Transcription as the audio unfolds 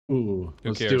Ooh, Who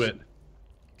let's cares? do it.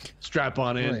 Strap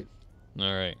on in. Right.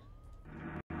 All right.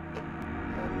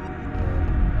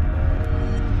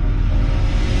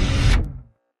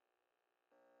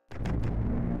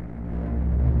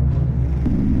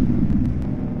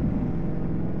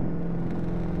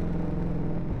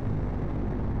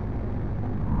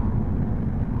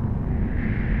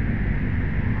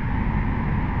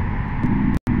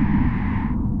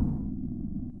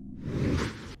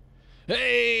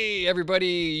 Hey, everybody,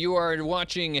 you are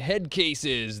watching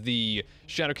Headcases, the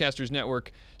Shadowcasters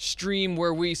Network stream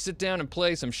where we sit down and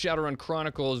play some Shadowrun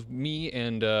Chronicles. Me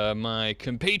and my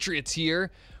compatriots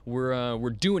here, we're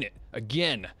doing it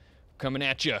again, coming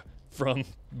at you from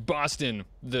Boston,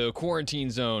 the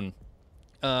quarantine zone.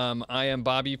 I am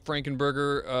Bobby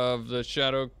Frankenberger of the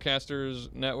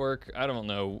Shadowcasters Network. I don't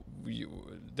know,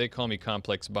 they call me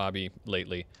Complex Bobby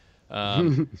lately.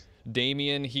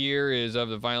 Damien here is of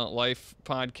the Violent Life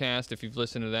podcast. If you've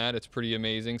listened to that, it's pretty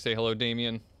amazing. Say hello,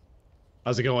 Damien.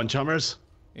 How's it going, chummers?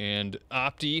 And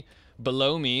Opti,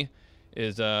 below me,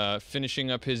 is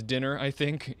finishing up his dinner, I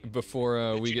think,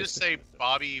 before we get... Did you just say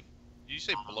Bobby... Did you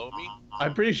say below me?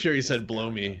 I'm pretty sure he said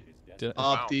blow me.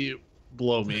 Opti,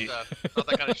 blow me. Not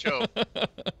that kind of show.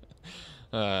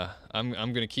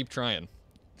 I'm gonna keep trying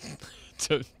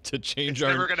to change It's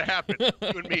never gonna happen. You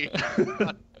and me.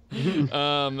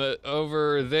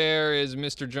 Over there is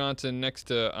Mr. Johnson next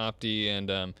to Opti,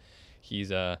 and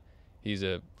he's a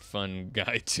fun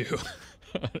guy too.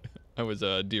 I was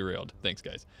derailed. Thanks,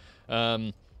 guys.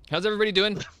 How's everybody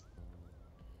doing?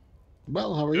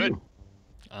 Well, how are you?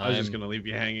 I was just gonna leave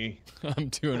you hanging. I'm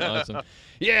doing awesome.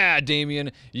 Yeah,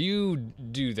 Damien, you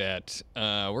do that.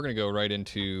 We're gonna go right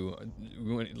into.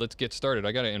 Let's get started.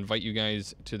 I gotta invite you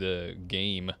guys to the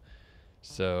game,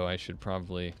 so I should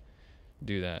probably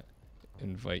do that.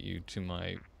 Invite you to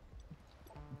my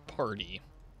party.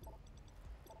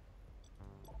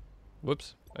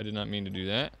 Whoops, I did not mean to do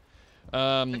that.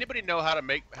 Anybody know how to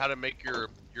make your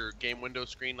game window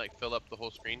screen like fill up the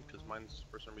whole screen? Because mine's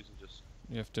for some reason just.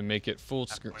 You have to make it full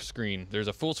screen. There's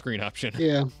a full screen option.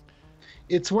 Yeah.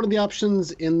 It's one of the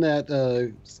options in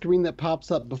that screen that pops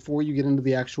up before you get into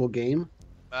the actual game.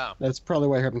 Wow. That's probably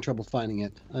why you're having trouble finding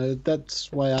it.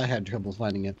 That's why I had trouble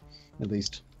finding it, at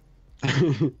least.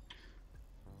 Okay.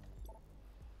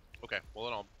 Well,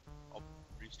 then I'll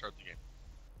restart the game.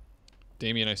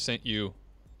 Damien, I sent you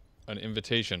an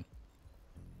invitation.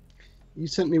 You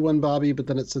sent me one, Bobby, but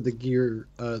then it said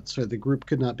the group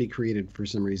could not be created for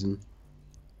some reason.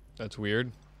 That's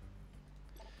weird.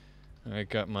 I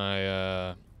got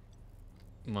my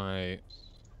my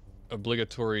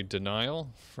obligatory denial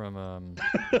from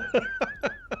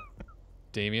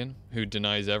Damien, who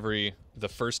denies the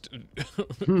first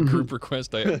group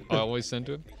request I always send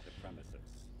to him.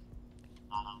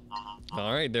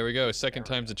 All right, there we go. Second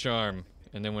time's a charm.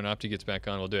 And then when Opti gets back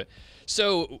on, we'll do it.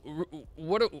 So,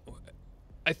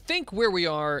 I think where we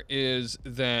are is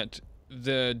that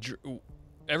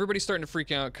everybody's starting to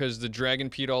freak out because the dragon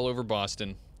peed all over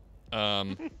Boston,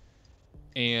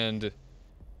 and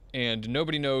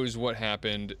nobody knows what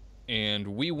happened. And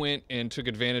we went and took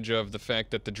advantage of the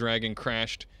fact that the dragon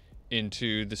crashed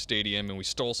into the stadium, and we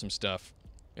stole some stuff.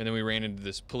 And then we ran into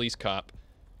this police cop,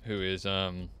 who is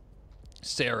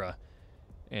Sarah,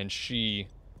 and she's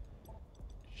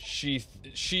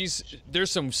there's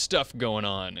some stuff going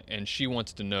on, and she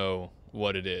wants to know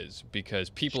what it is because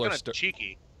people She's are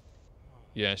cheeky.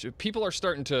 Yeah, people are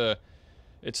starting to.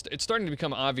 It's starting to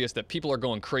become obvious that people are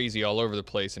going crazy all over the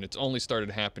place, and it's only started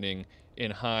happening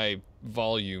in high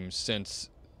volume since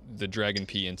the Dragon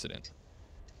Pea incident.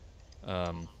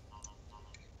 Am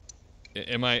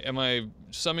I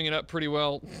summing it up pretty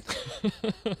well?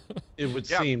 It would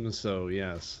seem so,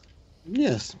 yes.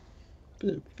 Yes,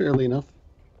 fairly enough.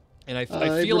 And I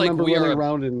feel like we running are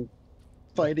around and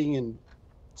fighting and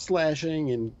slashing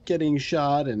and getting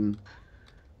shot and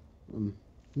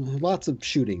lots of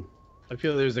shooting. I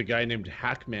feel there's a guy named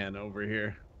Hackman over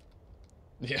here.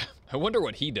 Yeah, I wonder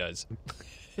what he does.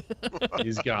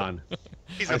 He's gone.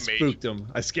 He's I a mage. spooked him.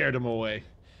 I scared him away.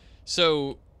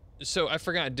 So I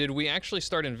forgot. Did we actually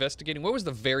start investigating? What was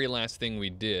the very last thing we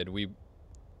did? It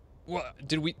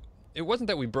wasn't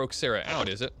that we broke Sarah out,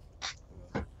 is it?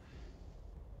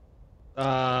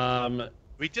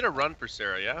 We did a run for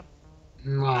Sarah, yeah?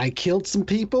 I killed some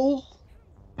people.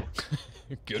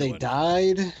 Good They one.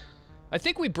 died. I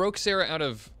think we broke Sarah out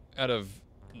of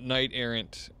Knight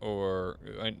Errant or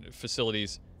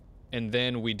facilities, and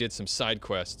then we did some side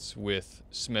quests with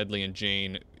Smedley and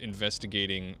Jane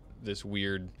investigating this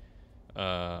weird,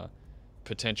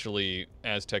 potentially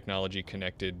as technology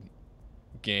connected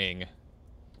gang.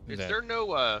 Is there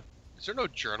no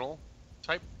journal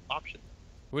type option?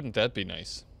 Wouldn't that be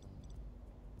nice?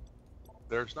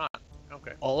 There's not.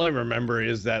 Okay. All I remember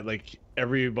is that like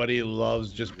everybody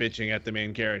loves just bitching at the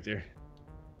main character.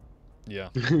 Yeah.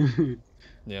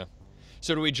 Yeah.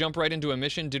 So do we jump right into a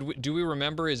mission? Do we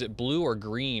remember, is it blue or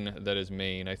green that is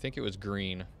main? I think it was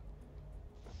green.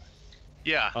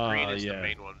 Yeah, green is the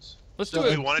main ones. Let's So do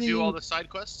do it. we want to do all the side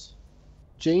quests?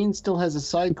 Jane still has a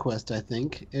side quest, I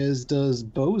think, as does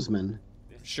Bozeman.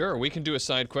 Sure, we can do a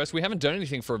side quest. We haven't done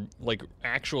anything for, like,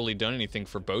 actually done anything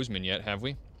for Bozeman yet, have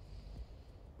we?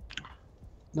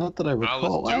 Not that I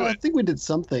recall. let's do I it. think we did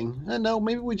something. No,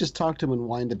 maybe we just talked to him and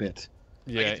whined a bit.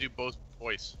 I Yeah, can do both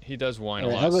voice. he does whine a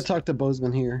All right, lot. I'll go talk to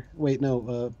Bozeman here. Wait,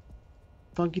 no.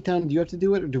 Funky Town, do you have to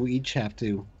do it, or do we each have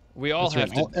to? We all That's have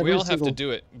right. to. We Every all have to single-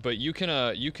 do it. But you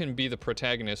can be the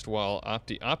protagonist while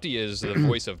Opti is the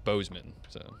voice of Bozeman.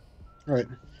 So. All right,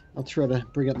 I'll try to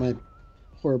bring up my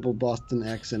horrible Boston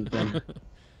accent then.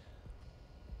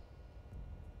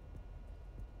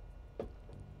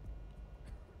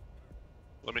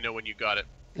 Let me know when you got it.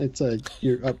 It's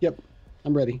you're up. Yep,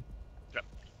 I'm ready.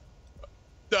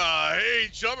 Hey,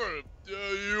 Chummer,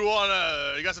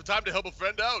 you got some time to help a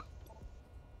friend out?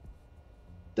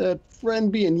 That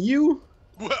friend being you?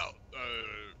 Well,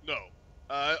 no.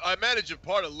 I manage a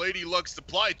part of Lady Luck's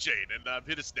supply chain, and I've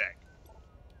hit a snag.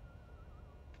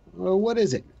 What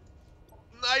is it?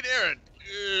 Knight errant.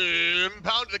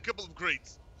 Impounded a couple of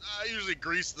crates. I usually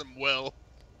grease them well.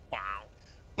 Wow.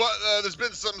 But there's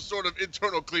been some sort of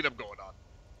internal cleanup going on.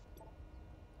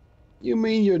 You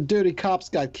mean your dirty cops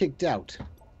got kicked out?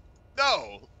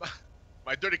 No!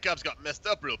 My dirty cops got messed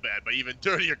up real bad by even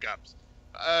dirtier cops.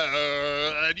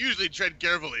 I'd usually tread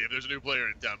carefully if there's a new player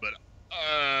in town, but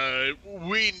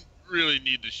we really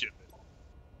need the shipment.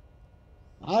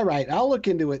 All right, I'll look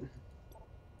into it.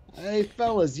 Hey,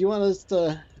 fellas, you want us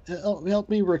to help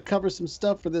me recover some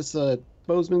stuff for this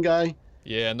Bozeman guy?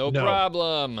 Yeah, no No.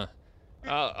 problem.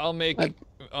 I'll make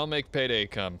Payday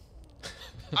come.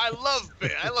 I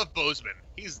love Bozeman.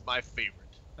 He's my favorite.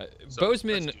 So,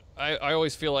 Bozeman, let's do I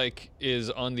always feel like is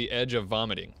on the edge of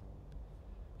vomiting.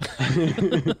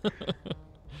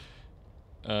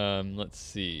 Let's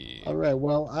see. All right,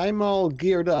 well, I'm all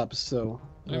geared up, so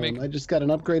I just got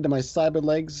an upgrade to my cyber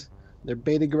legs. They're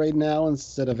beta grade now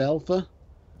instead of alpha.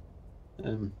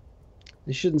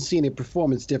 I shouldn't see any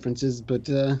performance differences, but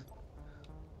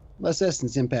less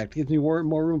essence impact gives me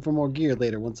more room for more gear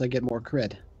later once I get more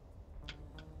cred.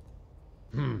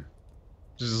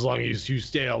 Just as long as you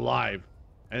stay alive,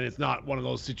 and it's not one of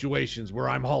those situations where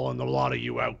I'm hauling a lot of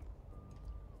you out.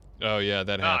 Oh yeah,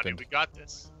 that Nah, happened. dude, we got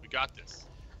this. We got this.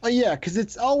 Oh yeah, because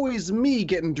it's always me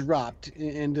getting dropped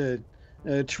and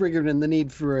triggered in the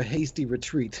need for a hasty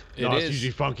retreat. No, it's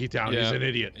usually Funky Town. He's an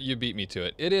idiot. You beat me to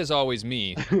it. It is always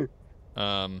me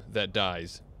that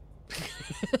dies.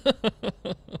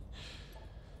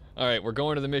 All right, we're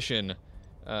going to the mission.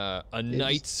 A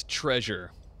knight's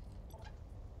treasure.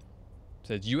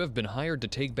 Says you have been hired to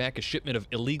take back a shipment of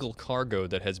illegal cargo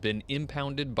that has been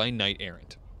impounded by knight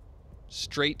errant.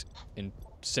 Straight and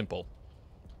simple.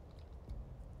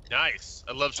 Nice.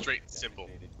 I love straight and simple.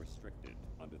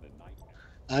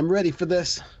 I'm ready for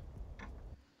this.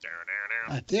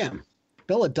 Damn,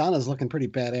 Belladonna's looking pretty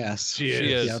badass. She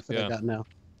is, The outfit yeah. I got now.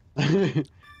 All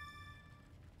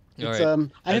It's, right.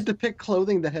 I have to pick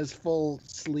clothing that has full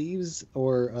sleeves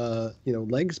or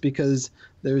legs because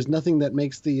there's nothing that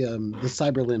makes the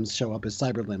cyber limbs show up as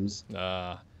cyber limbs.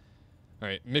 All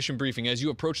right, mission briefing. As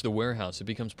you approach the warehouse, it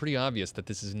becomes pretty obvious that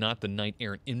this is not the knight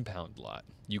errant impound lot.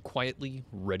 You quietly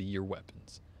ready your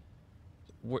weapons.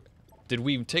 Did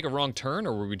we take a wrong turn,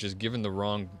 or were we just given the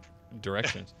wrong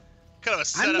directions? Kind of a I'm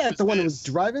setup not is the one who this. was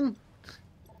driving.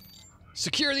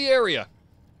 Secure the area.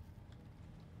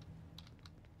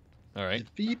 All right.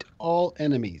 Defeat all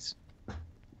enemies.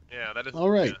 Yeah, that is. All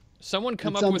right. Yeah. Someone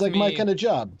come That up sounds with like me. my kind of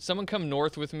job. Someone come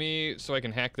north with me so I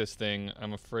can hack this thing.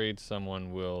 I'm afraid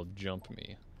someone will jump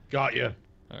me. Got you.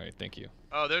 All right, thank you.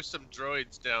 Oh, there's some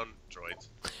drones down at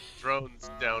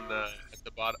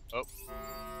the bottom. Oh,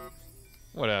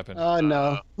 What happened?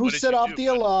 No. Who what did set you off do, the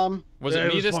bud? alarm? Was Yeah, it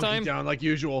me was this Funky time? Town like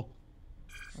usual.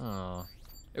 Oh.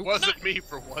 it wasn't me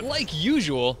for once. Like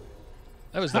usual.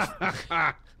 That was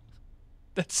the.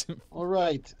 That's All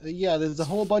right. Yeah, there's a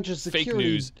whole bunch of fake security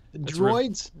news. That's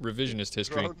droids. revisionist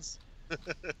history. drones.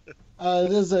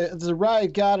 There's a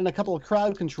riot guard and a couple of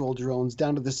crowd control drones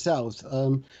down to the south.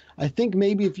 I think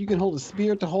maybe if you can hold a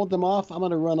spear to hold them off, I'm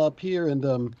gonna run up here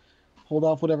and hold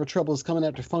off whatever trouble is coming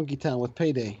after Funky Town with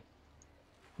Payday.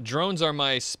 Drones are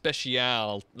my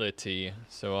speciality,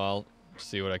 so I'll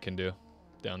see what I can do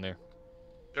down there.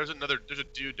 There's a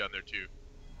dude down there too.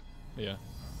 Yeah.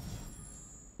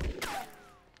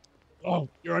 Oh,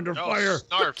 you're under No, fire.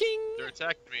 snarf. King. They're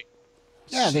attacking me.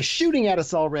 Yeah, they're shooting at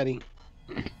us already.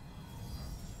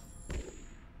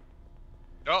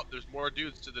 Oh, there's more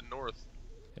dudes to the north.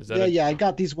 Is that Yeah, a... yeah, I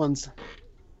got these ones.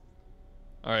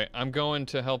 All right, I'm going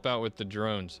to help out with the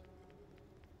drones.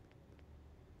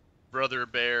 Brother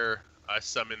Bear, I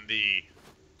summon thee.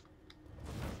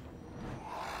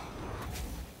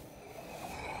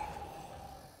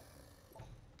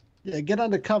 Yeah, get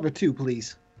under cover too,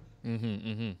 please.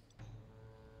 Mm-hmm.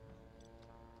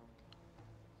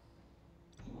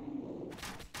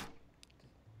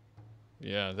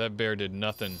 Yeah, that bear did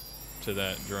nothing to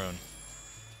that drone.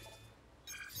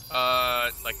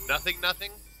 Like nothing?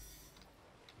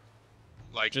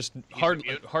 Like Just he's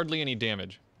hardly immune? any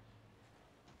damage.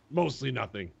 Mostly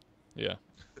nothing. Yeah.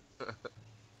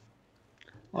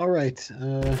 All right.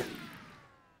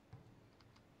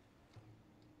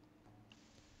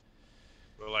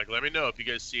 Well, like, let me know if you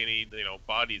guys see any,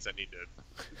 bodies I need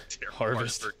to tear apart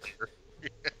Harvest. for here.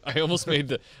 I almost made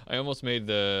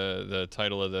the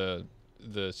title of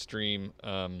the stream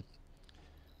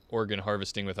organ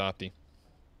harvesting with Opti.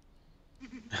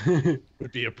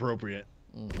 Would be appropriate.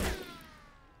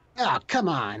 Oh, come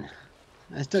on.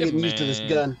 I'm still getting used to this Man.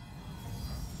 gun.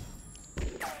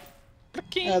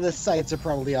 Yeah, the sights are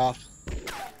probably off.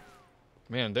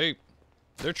 Man, they're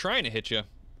trying to hit you,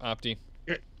 Opti.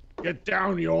 Get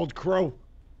down, you old crow.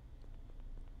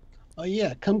 Oh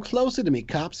yeah, come closer to me,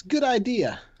 cops. Good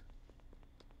idea.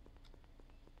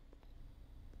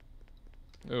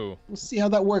 Ooh, We'll see how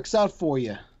that works out for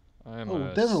you.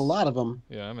 I'm There's a lot of them.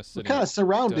 Yeah, I'm a We're city kind of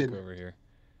surrounded. duck over here.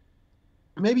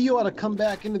 Maybe you ought to come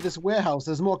back into this warehouse.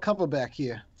 There's more cover back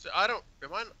here. So am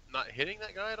I not hitting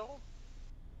that guy at all?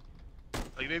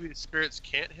 Like maybe the spirits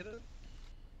can't hit him?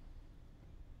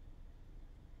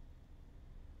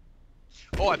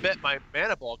 Oh, I bet my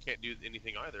mana ball can't do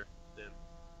anything either, then.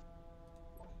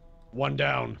 One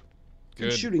down. Good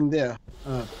Good. shooting there.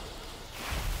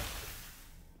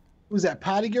 Who's that,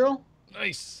 Potty Girl?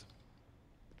 Nice.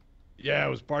 Yeah, it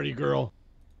was party girl.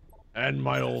 And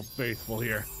my old faithful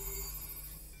here.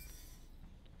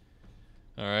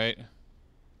 All right.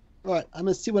 All right, I'm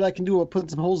gonna see what I can do about putting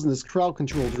some holes in this crowd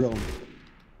control drone.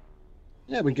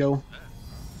 There we go.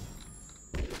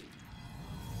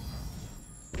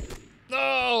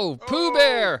 No, Pooh Oh.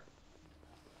 Bear.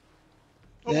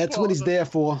 That's what he's there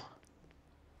for.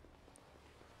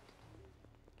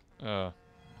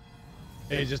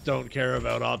 They just don't care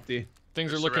about Opti.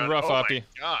 Things are They're looking surrounded- rough, oh Opti. my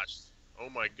gosh. Oh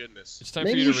my goodness. It's time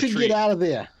Maybe for you you to should retreat. get out of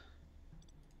there.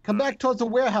 Come back towards the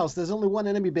warehouse. There's only one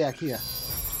enemy back here.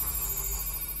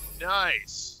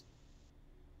 Nice.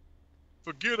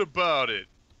 Forget about it.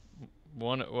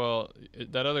 Well,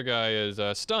 that other guy is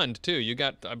stunned too.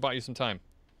 I bought you some time.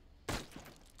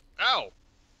 Ow.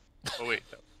 Oh wait.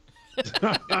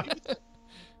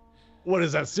 What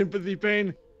is that, sympathy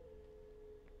pain?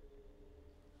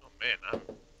 Oh man,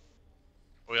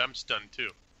 I'm stunned too.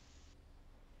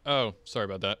 Oh, sorry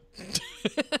about that.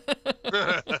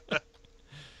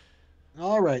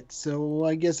 All right, so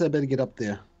I guess I better get up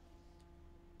there.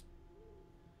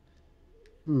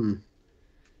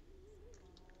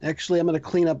 Actually, I'm gonna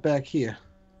clean up back here.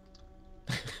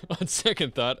 On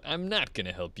second thought, I'm not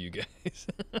gonna help you guys.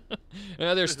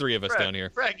 There's three of us down here.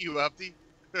 Frag you, Upty.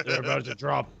 They're about to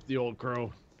drop the old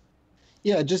crow.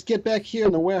 Yeah, just get back here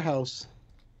in the warehouse.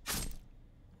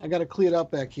 I gotta clear it up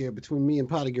back here between me and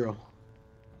Potty Girl.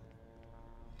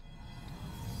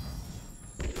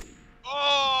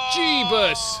 Oh!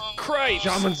 Jeebus! Cripes!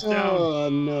 Shaman's down. Oh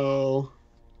no.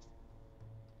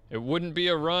 It wouldn't be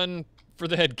a run for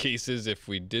the head cases if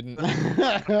we didn't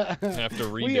have to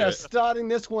redo We are it. starting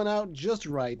this one out just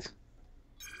right.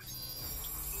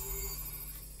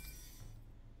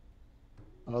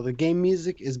 Oh, the game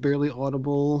music is barely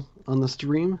audible on the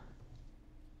stream.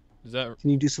 Is that? Can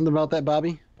you do something about that,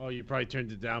 Bobby? Oh, you probably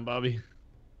turned it down, Bobby,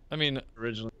 I mean,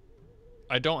 originally.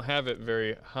 I don't have it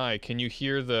very high. Can you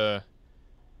hear the?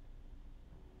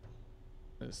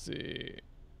 Let's see.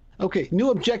 Okay, new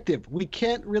objective. We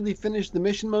can't really finish the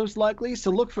mission most likely,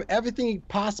 so look for everything you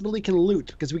possibly can loot,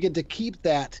 because we get to keep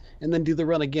that and then do the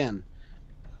run again.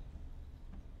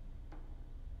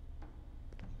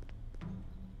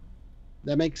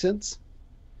 That makes sense?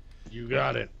 You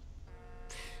got it.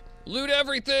 Loot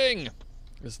everything.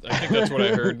 I think that's what I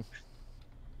heard.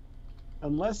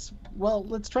 Unless, well,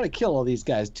 let's try to kill all these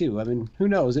guys too. I mean, who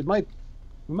knows? We might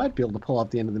be able to pull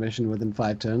off the end of the mission within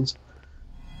 5 turns.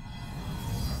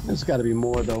 There's got to be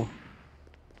more though.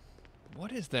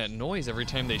 What is that noise every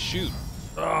time they shoot?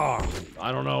 Oh,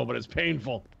 I don't know, but it's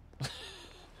painful.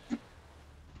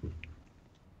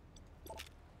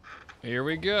 Here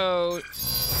we go.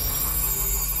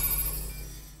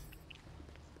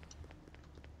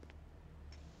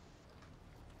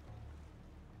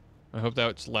 I hope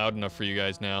that's loud enough for you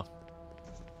guys now.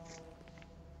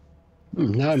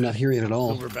 Now I'm not hearing it at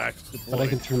all. Silverback But I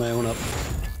can turn my own up.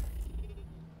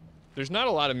 There's not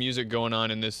a lot of music going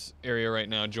on in this area right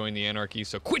now. Join the anarchy,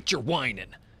 so quit your whining.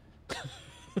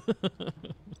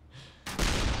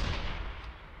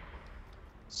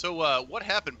 So, what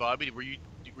happened, Bobby? Were you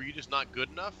just not good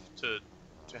enough to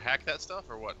hack that stuff,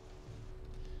 or what?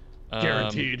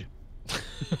 Guaranteed.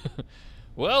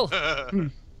 Well,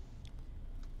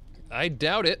 I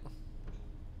doubt it.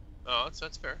 Oh,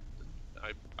 that's fair.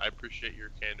 I appreciate your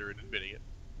candor in admitting it.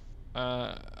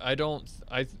 I don't.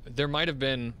 There might have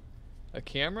been a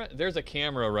camera. There's a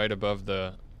camera right above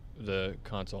the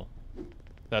console.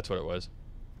 That's what it was.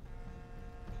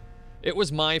 It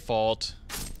was my fault.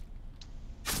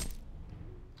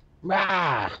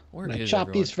 Rah! Where I is chop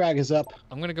everyone? these fraggers up.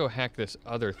 I'm gonna go hack this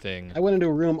other thing. I went into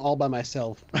a room all by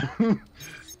myself.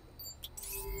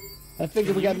 I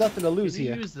figured we got nothing to lose Can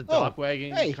you here. use the Oh, dock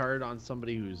wagon hey. card on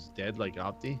somebody who's dead, like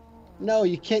Opti? No,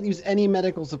 you can't use any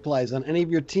medical supplies on any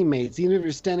of your teammates, even if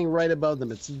you're standing right above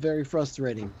them. It's very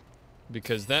frustrating.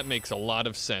 Because that makes a lot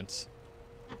of sense.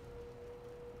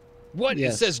 What? It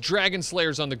Yes. says Dragon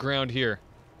Slayers on the ground here.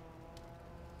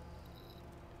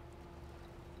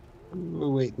 We're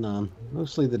waiting on.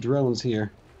 Mostly the drones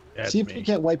here. That's See if me. we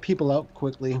can't wipe people out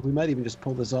quickly. We might even just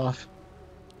pull this off.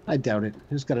 I doubt it.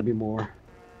 There's got to be more.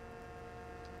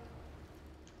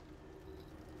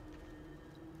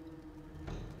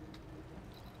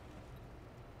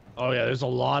 Oh yeah, there's a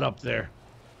lot up there.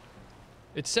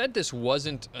 It said this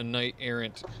wasn't a Knight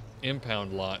Errant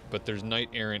impound lot, but there's Knight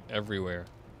Errant everywhere.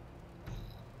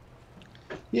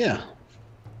 Yeah.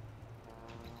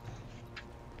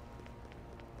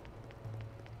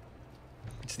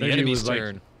 It's the Maybe it enemy's was like-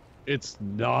 turn. It's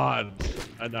not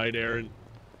a knight errant.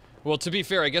 Well, to be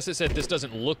fair, I guess it said this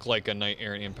doesn't look like a Knight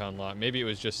Errant impound lot. Maybe it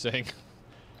was just saying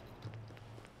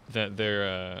that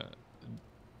their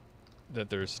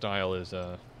style is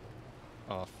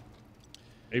off.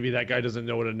 Maybe that guy doesn't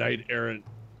know what a knight errant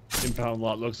impound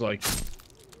lot looks like.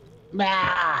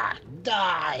 Ah,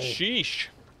 die! Sheesh.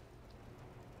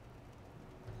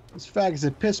 These faggots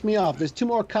have pissed me off. There's 2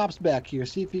 more cops back here.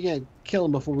 See if you can kill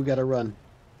them before we gotta run.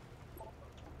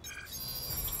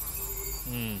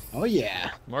 Oh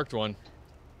yeah. Marked one.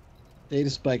 Data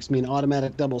spikes mean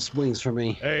automatic double swings for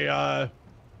me. Hey,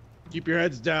 keep your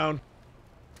heads down.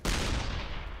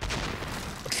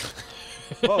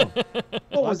 Oh,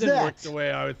 What was that didn't work that? the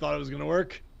way I thought it was gonna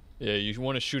work. Yeah, you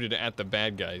want to shoot it at the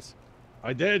bad guys.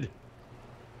 I did.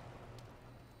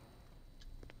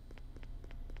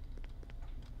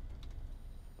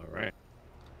 All right.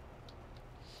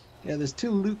 Yeah, there's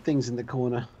 2 loot things in the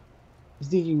corner. You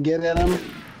think you can get at them,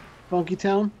 Funky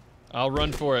Town? I'll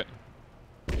run for it.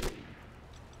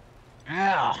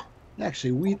 Ow!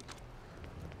 Actually, we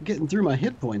getting through my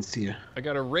hit points here. I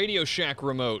got a Radio Shack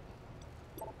remote.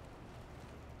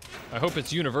 I hope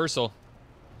it's universal.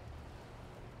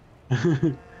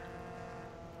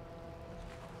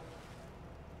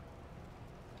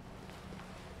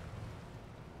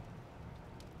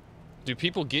 Do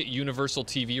people get universal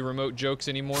TV remote jokes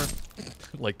anymore?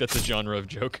 Like that's a genre of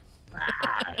joke.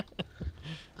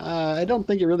 I don't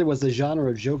think it really was a genre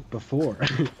of joke before.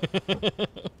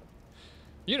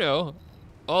 You know,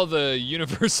 all the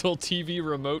universal TV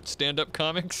remote stand-up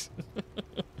comics.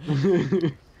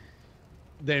 Name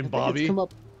It's Bobby. come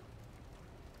up.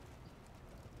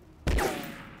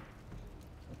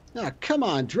 Ah, come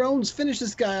on, drones, finish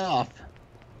this guy off.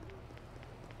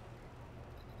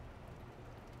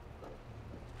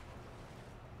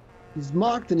 He's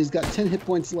mocked and he's got 10 hit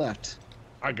points left.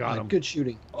 I got him. Good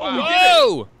shooting. Oh,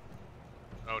 whoa!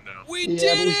 Oh no. We Yeah,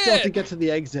 did but we still have to it! get to the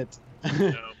exit.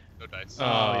 No dice. Oh,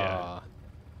 yeah. Ah.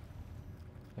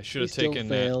 I should We have still taken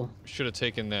fail. that. Should have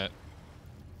taken that.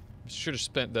 Should have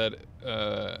spent that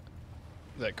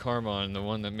that karma on the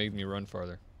one that made me run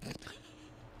farther.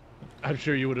 I'm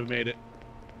sure you would have made it.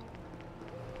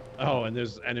 Oh, and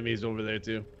there's enemies over there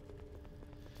too.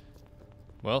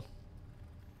 Well,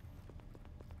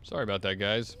 sorry about that,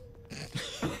 guys.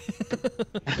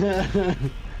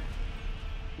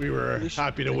 We were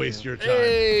happy to waste your time.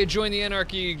 Hey, join the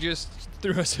anarchy. Just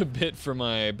threw us a bit for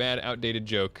my bad, outdated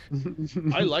joke.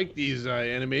 I like these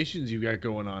animations you got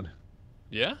going on.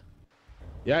 Yeah,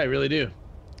 Yeah, I really do.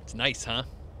 it's nice, huh?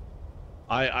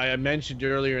 I mentioned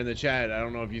earlier in the chat, I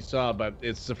don't know if you saw, but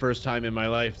it's the first time in my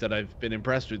life that I've been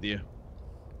impressed with you.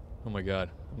 Oh my God,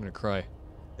 I'm gonna cry.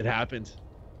 It happened.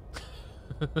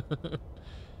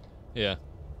 Yeah.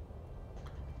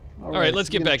 All right, let's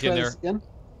you get gonna back in try there. this again?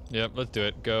 Yep, let's do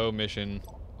it. Go mission,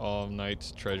 all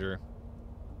night's treasure.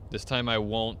 This time I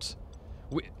won't.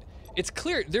 It's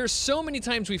clear there's so many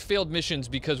times we failed missions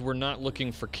because we're not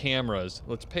looking for cameras.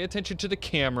 Let's pay attention to the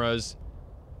cameras.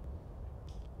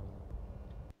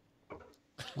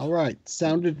 All right,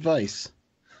 sound advice.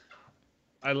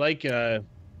 I like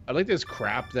this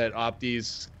crap that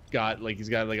Opti's got. Like he's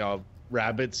got like a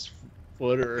rabbit's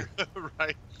foot or.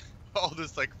 Right. All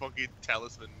this like funky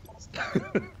talisman stuff.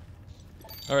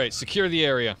 All right, secure the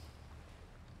area.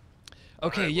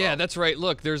 Okay, Alright, yeah, well. that's right.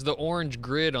 Look, there's the orange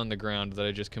grid on the ground that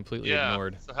I just completely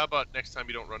ignored. So how about next time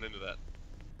you don't run into that?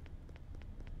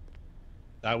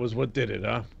 That was what did it,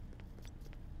 huh?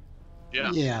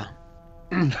 Yeah. Yeah.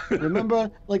 Remember,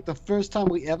 like the first time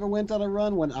we ever went on a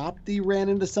run when Opti ran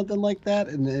into something like that,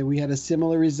 and we had a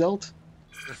similar result.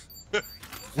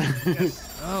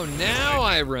 Oh, now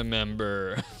I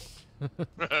remember.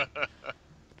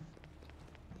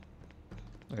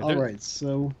 All right,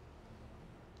 so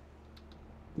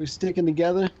we're sticking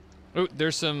together. Oh,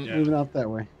 there's some Moving out that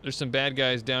way. there's some bad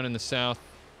guys down in the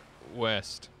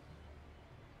southwest.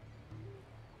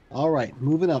 All right,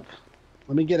 moving up.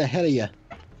 Let me get ahead of you.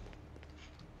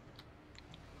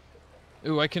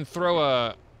 Ooh, I can throw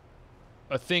a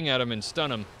thing at them and stun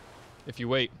them if you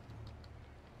wait.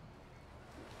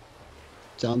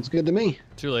 Sounds good to me.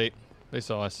 Too late. They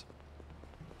saw us.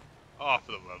 Oh,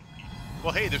 for the love of Pete.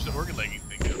 Well, hey, there's an organ legging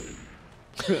thing down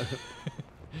there.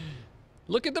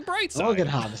 Look at the bright side. Organ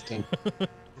harvesting.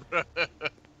 All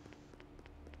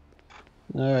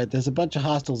right, there's a bunch of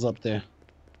hostiles up there.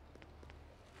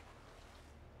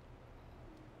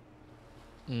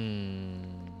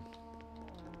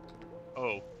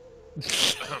 Oh.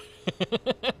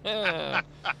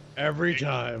 Every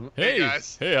time. Hey,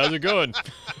 guys. hey, how's it going?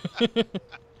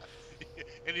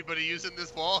 Anybody using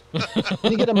this wall?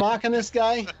 Can you get a mark on this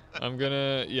guy? I'm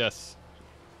gonna, yes.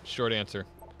 Short answer.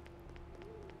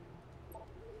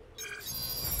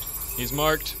 He's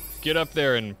marked. Get up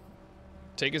there and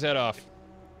take his head off.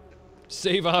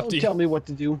 Save Don't Opti. tell me what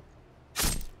to do.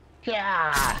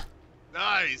 Yeah.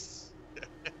 Nice.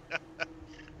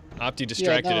 Opti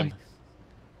distracted no. him.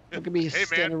 Look at me Hey,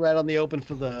 standing man. right on the open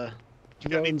for the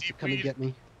got any drones to deep come and weed? get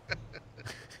me.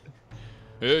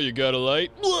 Hey, you got a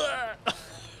light?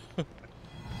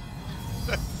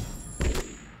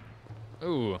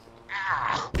 Ooh.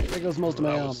 There goes most of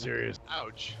my That armor. was serious.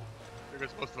 Ouch. There goes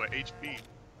most of my HP.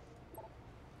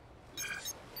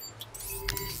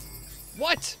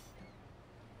 What?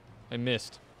 I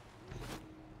missed.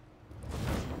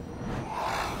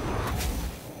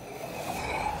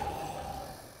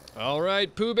 All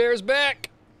right, Pooh Bear's back.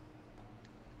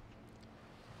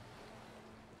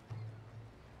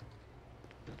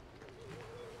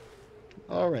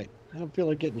 All right. I don't feel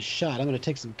like getting shot. I'm going to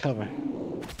take some cover.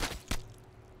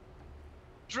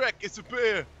 Drek, it's a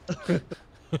bear.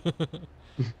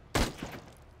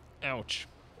 Ouch.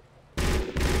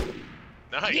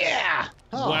 Nice. Yeah!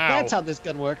 Oh, Wow. that's how this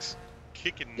gun works.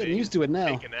 Kicking Getting used to it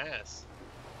now. Kicking ass.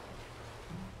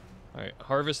 All right,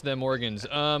 harvest them organs.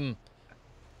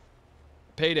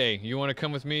 Payday, you want to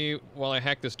come with me while I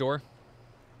hack this door?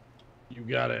 You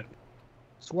got it.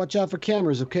 So watch out for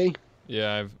cameras, okay?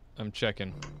 Yeah, I'm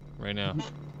checking right now.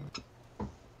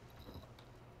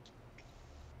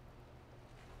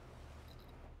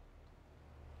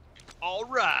 All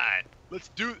right. Let's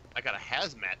do. I got a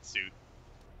hazmat suit.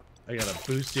 I got a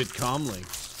boosted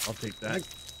comlink. I'll take that.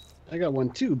 I got one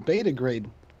too. Beta grade.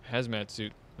 Hazmat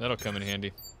suit. That'll come in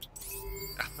handy.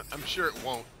 I'm sure it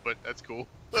won't, but that's cool.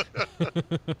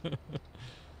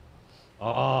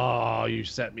 Oh, you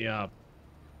set me up.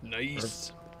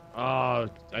 Nice. Oh,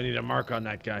 I need a mark on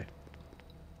that guy.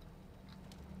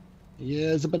 Yeah,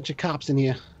 there's a bunch of cops in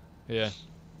here. Yeah.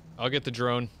 I'll get the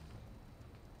drone.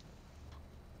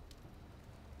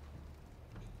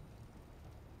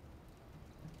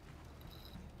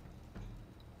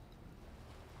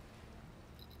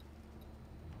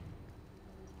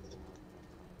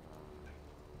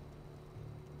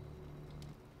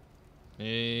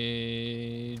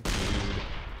 Hey, dude.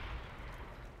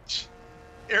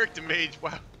 Eric DeMage,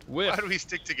 wow. Whiff. Why do we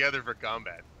stick together for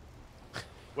combat?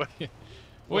 What?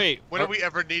 Wait, When have we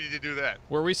ever needed to do that?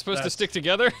 were we supposed to That's- stick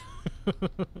together?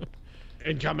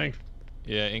 Incoming.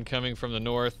 Yeah, incoming from the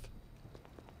north.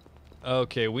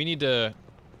 Okay, we need to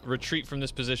retreat from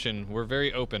this position. We're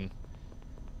very open.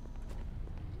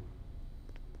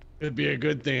 It'd be a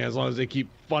good thing as long as they keep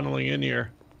funneling in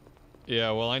here.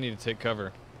 Yeah, well, I need to take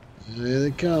cover. Here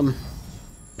they come.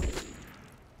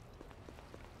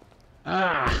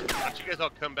 Why don't you guys all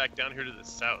come back down here to the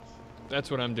south? That's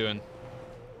what I'm doing.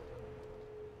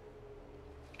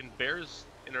 Can bears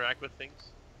interact with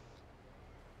things?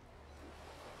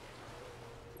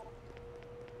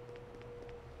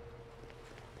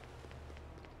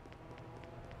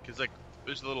 Cause like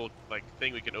there's a little like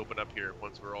thing we can open up here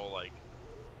once we're all like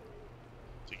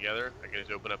together. I can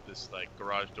just open up this like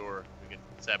garage door. We can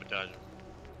sabotage it.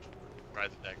 Surprise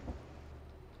attack.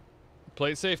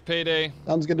 Play it safe, Payday.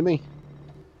 Sounds good to me.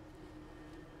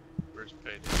 Where's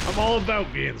Payday? I'm all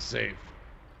about being safe.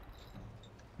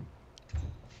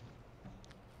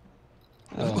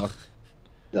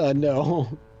 No.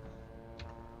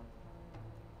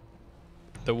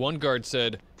 The one guard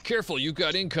said, "Careful, you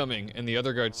got incoming," and the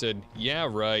other guard said, "Yeah,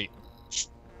 right."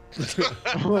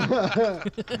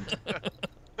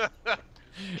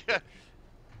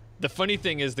 The funny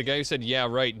thing is, the guy who said "yeah,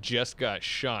 right" just got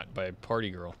shot by a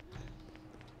party girl.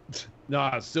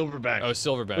 Nah, Silverback. Oh,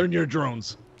 Silverback. Learn your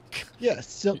drones. Yeah,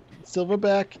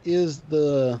 Silverback is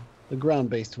the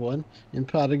ground-based one, and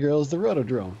Party Girl is the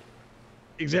rotodrone.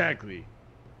 Exactly.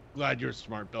 Glad you're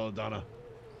smart, Belladonna.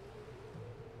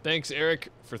 Thanks, Eric,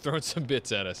 for throwing some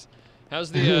bits at us.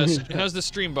 How's the how's the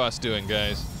stream boss doing,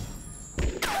 guys?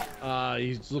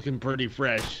 He's looking pretty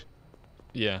fresh.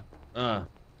 Yeah. Oh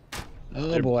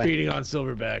They're boy. beating on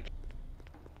Silverback.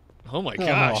 Oh my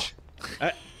gosh.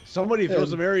 Somebody throw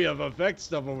some area of effect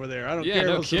stuff over there. I don't Yeah, care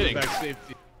no about kidding. Silverback's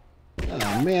safety.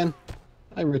 Oh man,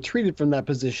 I retreated from that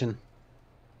position.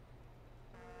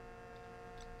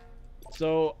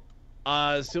 So,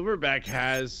 Silverback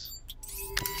has.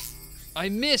 I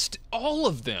missed all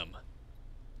of them.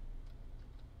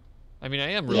 I mean,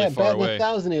 I am really Yeah, far batting away.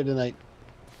 1,000 here tonight.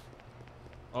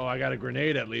 Oh, I got a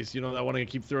grenade at least. You know that one I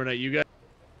keep throwing at you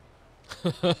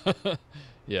guys.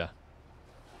 Yeah.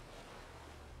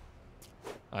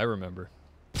 I remember.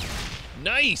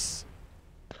 Nice!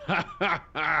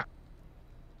 That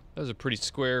was a pretty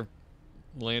square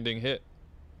landing hit.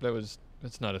 That's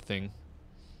not a thing.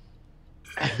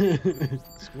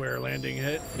 Square landing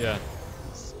hit. Yeah.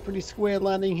 Pretty square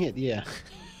landing hit, yeah.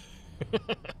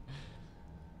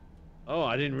 Oh,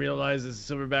 I didn't realize this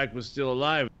Silverback was still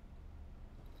alive.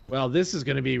 Well, this is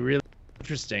going to be really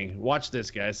interesting. Watch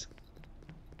this, guys.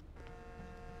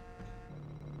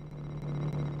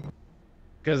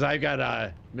 Because I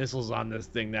got missiles on this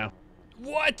thing now.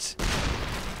 What?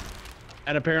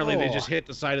 And apparently they Oh. just hit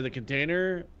the side of the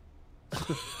container.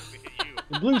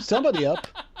 You blew somebody up.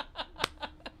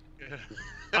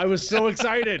 I was so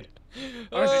excited.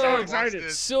 I was so excited.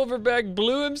 Silverback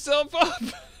blew himself up.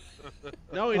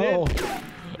 No, he Oh, didn't.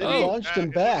 they Oh. launched him It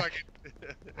looked back. like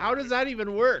How does that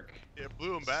even work? it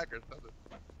blew him back or something.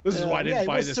 This is why I didn't yeah,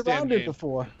 buy he was this damn surrounded game.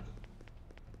 before.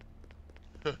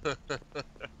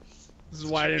 This is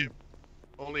why I didn't.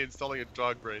 Only installing a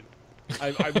dog brain.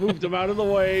 I moved him out of the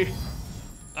way.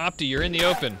 Opti, you're in the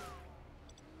open.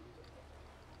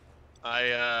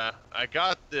 I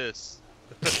got this.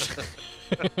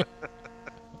 I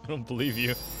don't believe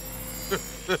you.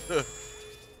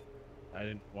 I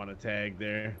didn't want to tag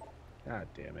there. God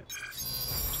damn it.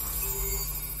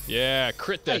 Yeah,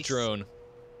 crit that Nice. drone.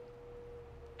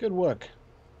 Good work.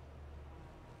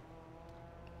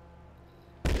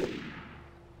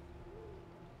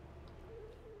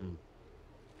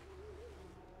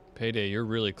 Payday, you're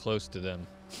really close to them.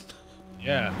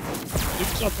 Yeah. Do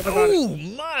something about it. Oh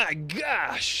my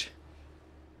gosh!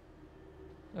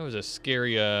 That was a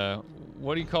scary,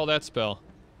 what do you call that spell?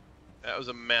 That was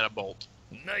a mana bolt.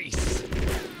 Nice!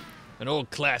 An old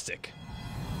classic.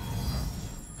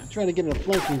 I'm trying to get in a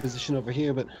flanking position over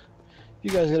here, but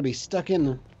you guys are gonna be stuck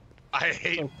in. I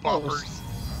hate So close.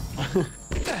 boppers.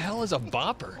 What the hell is a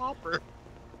bopper? Bopper.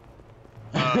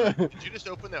 Did you just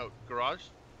open that garage?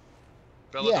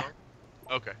 Yeah.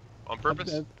 Okay. On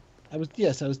purpose? I was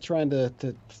trying to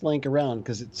flank around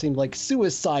because it seemed like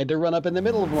suicide to run up in the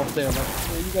middle of them up there. Like,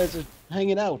 where you guys are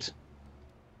hanging out.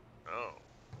 Oh.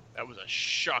 That was a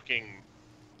shocking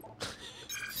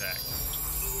attack.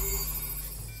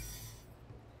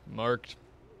 Marked.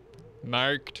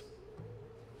 Marked.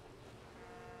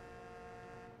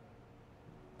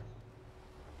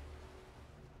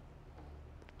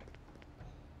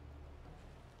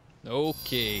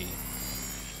 Okay.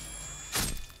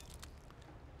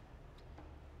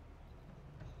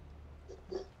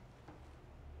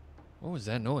 What was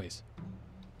that noise?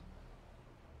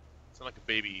 Sound like a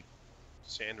baby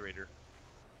sand raider.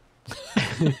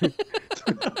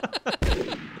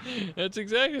 That's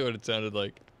exactly what it sounded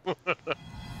like.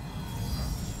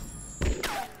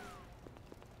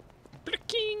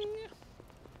 Blicking.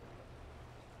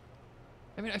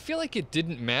 I mean, I feel like it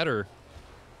didn't matter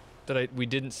that we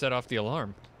didn't set off the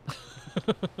alarm.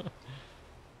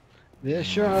 There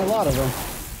sure are a lot of them.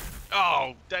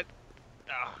 Oh,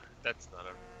 that's not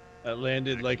a. That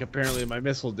landed like apparently my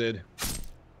missile did.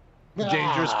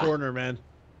 Dangerous corner, man.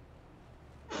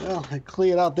 Well, I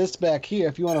cleared out this back here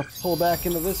if you want to pull back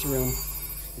into this room.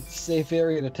 It's a safe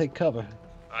area to take cover.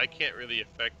 I can't really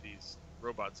affect these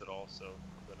robots at all, so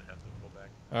I'm gonna have to go back.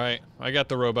 All right, I got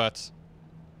the robots.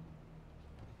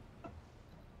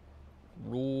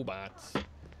 Robots.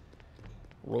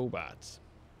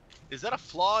 Is that a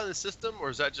flaw in the system, or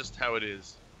is that just how it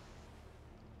is?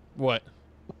 What?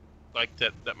 Like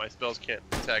that my spells can't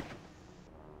attack.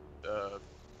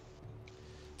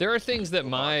 There are things that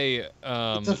my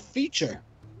It's a feature.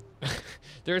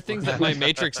 there are things that my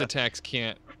matrix attacks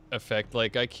can't affect.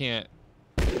 Like I can't,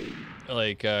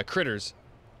 like critters,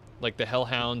 like the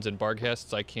hellhounds and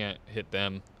barghests. I can't hit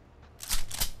them.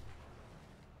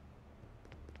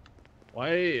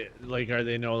 Why, like, are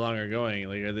they no longer going?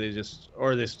 Like, are they just,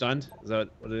 or are they stunned? Is that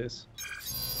what it is?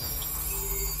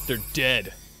 They're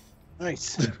dead.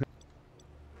 Nice.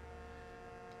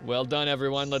 Well done,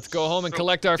 everyone. Let's go home and So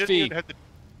collect our we fee.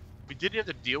 didn't have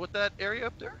to deal with that area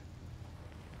up there?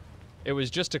 It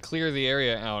was just to clear the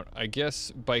area out. I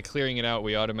guess by clearing it out,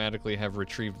 we automatically have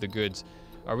retrieved the goods.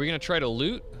 Are we gonna try to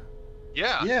loot?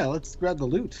 Yeah. Yeah, let's grab the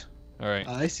loot. All right.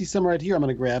 I see some right here I'm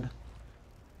gonna grab.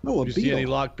 Oh, a If you see any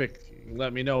beetle. lockpick,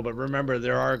 let me know. But remember,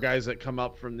 there are guys that come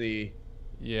up from the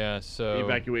Yeah. So.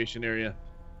 evacuation area.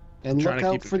 And trying look to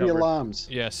out keep it for the covered. alarms.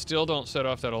 Yeah. Still don't set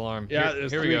off that alarm. Yeah, Here,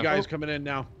 there's here we three go. guys coming in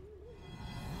now.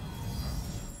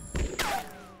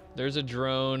 There's a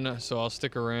drone, so I'll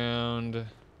stick around.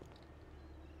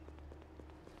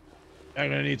 I'm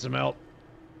gonna need some help.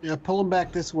 Yeah, pull them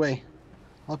back this way.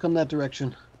 I'll come that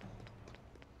direction.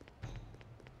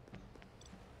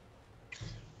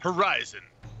 Horizon,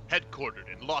 headquartered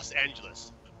in Los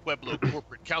Angeles, Pueblo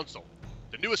Corporate Council.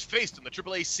 The newest face on the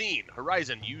AAA scene,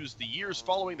 Horizon used the years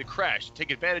following the crash to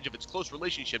take advantage of its close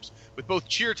relationships with both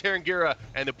Cheer Tarangera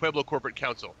and the Pueblo Corporate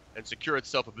Council and secure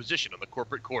itself a position on the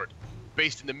corporate court.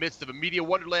 Based in the midst of a media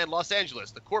wonderland, Los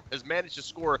Angeles, the Corp has managed to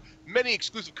score many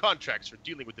exclusive contracts for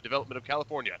dealing with the development of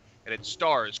California, and its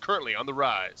star is currently on the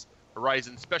rise.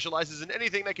 Horizon specializes in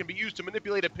anything that can be used to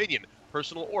manipulate opinion,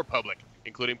 personal or public,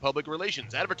 including public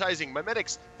relations, advertising,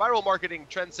 mimetics, viral marketing,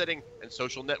 trend-setting, and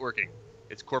social networking.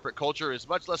 Its corporate culture is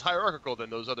much less hierarchical than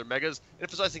those other megas,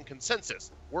 emphasizing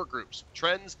consensus, work groups,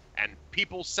 trends, and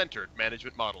people-centered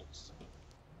management models.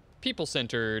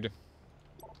 People-centered.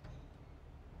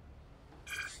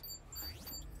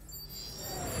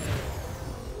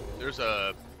 There's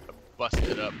a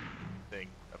busted up thing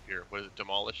up here. What is it?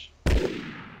 Demolish?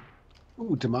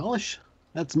 Ooh, demolish?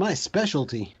 That's my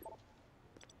specialty.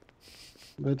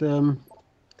 But,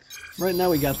 right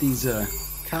now we got these,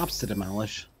 cops to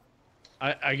demolish.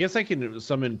 I guess I can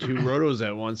summon 2 rotos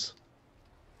at once.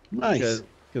 Nice.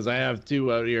 Because I have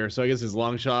 2 out here. So I guess it's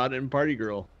Longshot and Party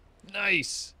Girl.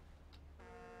 Nice.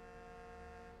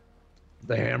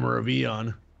 The Hammer of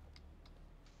Eon.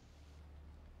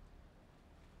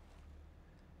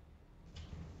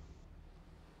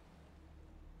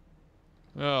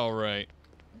 All right.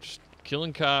 Just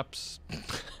killing cops.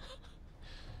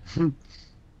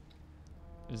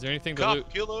 Is there anything to loot?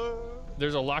 Cop killer!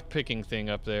 There's a lockpicking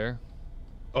thing up there.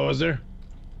 Oh, is there?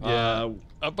 Yeah.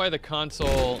 Up by the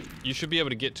console, you should be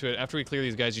able to get to it. After we clear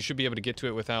these guys, you should be able to get to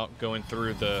it without going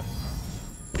through the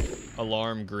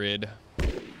alarm grid.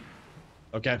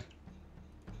 Okay.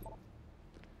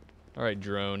 All right,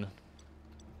 drone.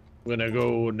 I'm gonna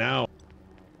go now.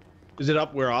 Is it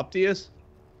up where Opti is?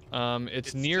 It's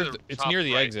It's near to the it's top near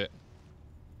the right. exit.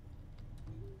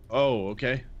 Oh,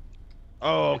 okay.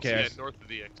 Oh, okay. It's, yeah, north of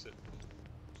the exit.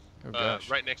 Oh gosh.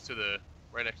 Right next to the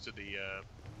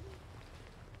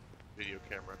video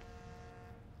camera.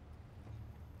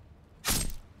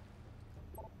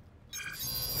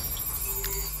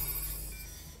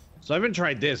 So I haven't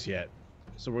tried this yet.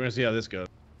 So we're gonna see how this goes.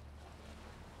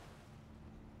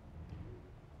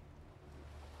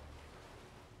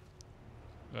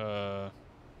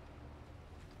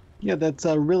 Yeah, that's,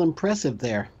 real impressive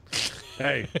there.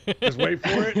 Hey, just wait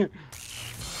for it.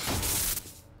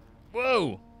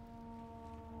 Whoa!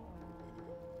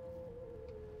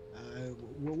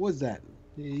 What was that?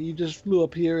 You just flew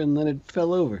up here and then it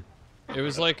fell over. It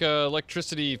was like a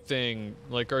electricity thing,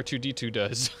 like R2-D2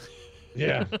 does.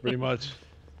 Yeah, pretty much.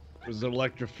 It was an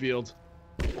electric field.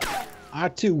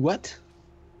 R2 what?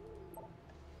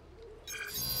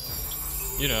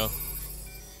 You know.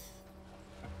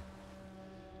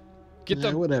 Get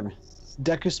the Whatever.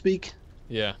 Decker speak?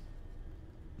 yeah.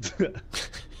 Alright,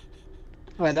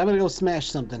 I'm gonna go smash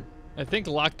something. I think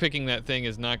lockpicking that thing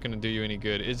is not going to do you any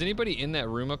good. Is anybody in that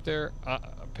room up there?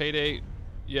 Payday?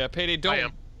 Yeah, Payday,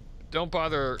 don't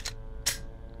bother.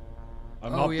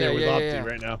 I'm Oh, up yeah, there with yeah, Opti yeah.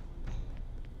 right now.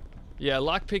 Yeah,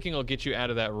 lockpicking will get you out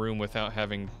of that room without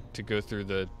having to go through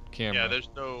the camera. Yeah, there's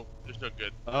no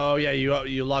good. Oh yeah,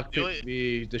 you lock The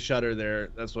only- the shutter there.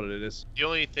 That's what it is. The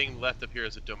only thing left up here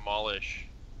is a demolish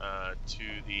to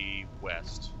the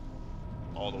west,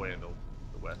 all the way in the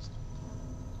west.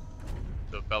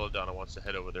 So Belladonna wants to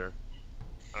head over there.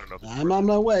 I don't know. If I'm on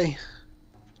my way.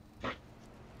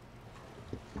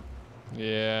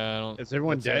 Yeah, I don't... Is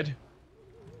everyone Looks dead?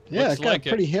 Yeah, Looks it got like it.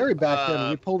 pretty hairy back there, but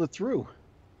we Uh, pulled it through.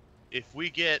 If we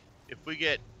get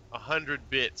 100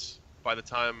 bits by the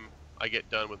time I get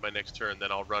done with my next turn,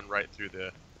 then I'll run right through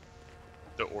the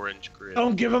orange grid.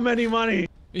 Don't give him any money.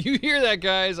 You hear that,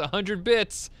 guys? 100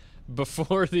 bits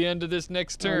before the end of this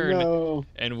next turn, Oh,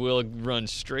 and we'll run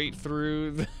straight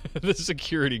through the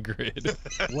security grid.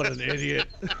 What an idiot.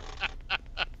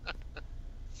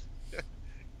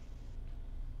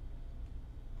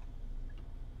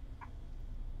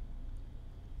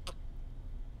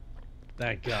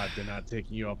 Thank God they're not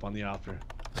taking you up on the offer.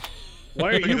 Why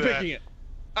are Look you at that. picking it?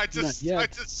 I just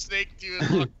yet. snaked you and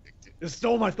lockpicked it. It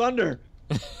stole my thunder.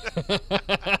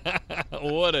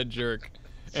 What a jerk.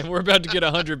 And we're about to get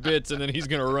 100 bits, and then he's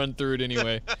going to run through it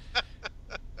anyway.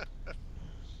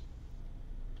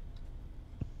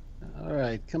 all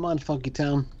right, come on, Funky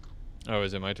Town. Oh,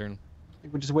 is it my turn? I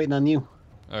think we're just waiting on you.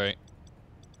 All right.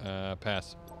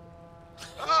 Pass.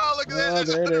 Oh, look at that! Oh, There's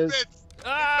there it 100 is. bits.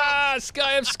 Ah,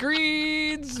 Sky of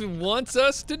Screens wants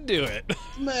us to do it.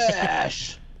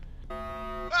 Smash!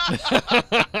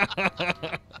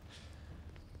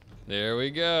 There we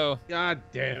go. God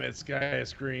damn it, Sky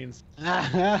Screens.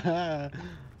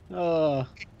 Oh,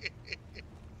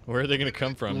 Where are they going to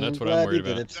come from? That's I'm what I'm glad worried you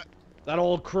did about. it. That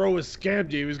old crow has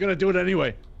scammed you. He was gonna do it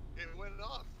anyway. It went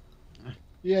off.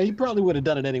 Yeah, he probably would have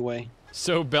done it anyway.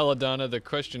 So, Belladonna, the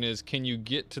question is, can you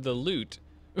get to the loot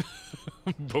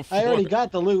before... I already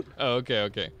got the loot. Oh, okay,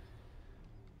 okay.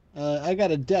 I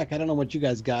got a deck. I don't know what you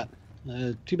guys got.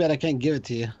 Too bad I can't give it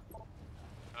to you.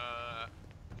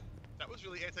 That was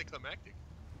really anticlimactic.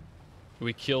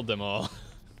 We killed them all.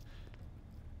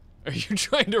 Are you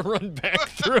trying to run back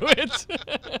through it?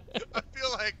 I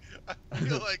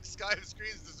feel like Sky of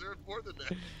Screens deserve more than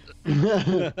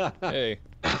that. Hey,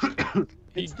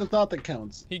 It's the thought that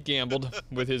counts. he gambled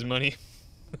with his money.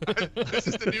 This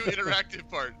is the new interactive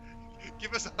part.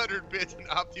 Give us 100 bits and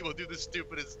Opti will do the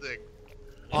stupidest thing.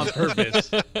 On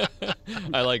purpose.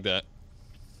 I like that.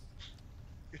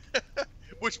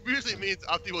 Which usually means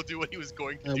Opti will do what he was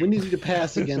going to do. We need you to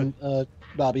pass again,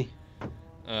 Bobby.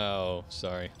 Oh,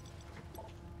 sorry.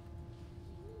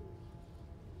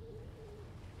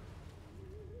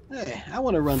 Hey, I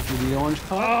want to run through the orange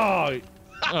part. Oh,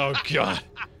 Oh, God.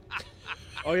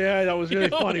 oh yeah, that was really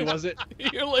funny, was it?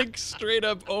 You, like, straight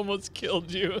up almost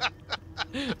killed you.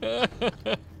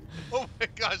 Oh my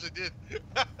gosh, I did.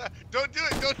 Don't do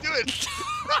it, don't do it.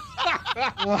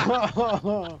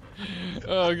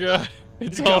 Oh, God.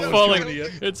 It's You all got falling. what's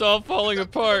coming It's all falling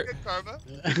apart. Still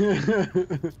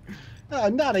get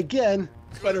karma. Not again.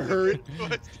 Better hurry. Do I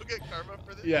still get karma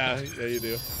for this? Yeah, you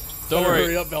do. Don't Better worry.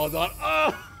 hurry up, Belladonna.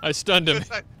 Oh! I stunned him.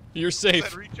 Yes, You're I'd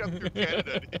safe. reach up through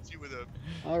Canada and hit you with a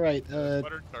All right,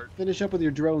 butter tart. finish up with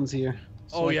your drones here.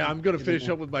 Oh yeah, I'm gonna finish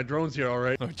up. up with my drones here, all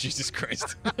right. Oh, Jesus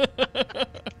Christ.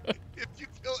 If you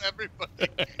kill everybody,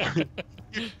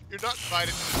 you're not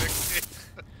invited to the next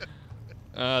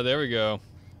game. There we go.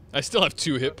 I still have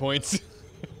 2 hit points.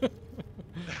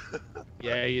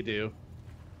 Yeah, you do.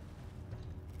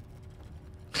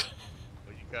 Oh,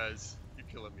 you guys, you're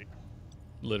killing me.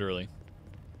 Literally.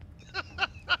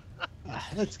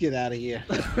 Let's get out of here.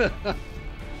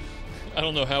 I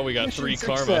don't know how we got Mission 3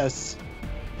 karma. success.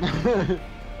 3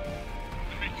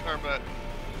 karma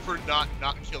for not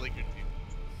killing your team.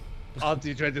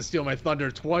 Opti tried to steal my thunder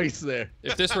twice there.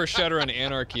 If this were Shadowrun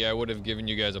Anarchy, I would have given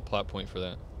you guys a plot point for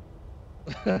that.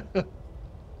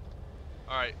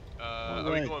 All right, All are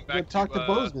we right, going go back talk to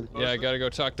Bozeman. Yeah, I gotta go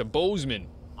talk to Bozeman.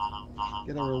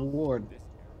 Get a reward.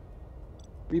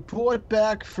 Report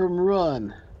back from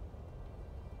run.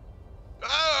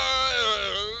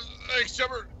 Thanks,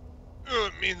 Shepard.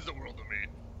 It means the world to me.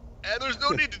 And there's no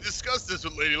need to discuss this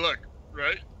with Lady Luck,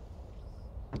 right?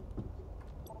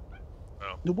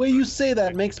 Oh. The way you say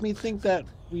that makes me think that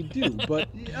we do, but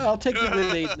yeah, I'll take the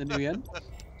grenade in the new end.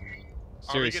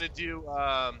 Are we Seriously. gonna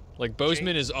do Like,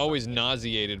 Bozeman is always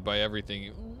nauseated by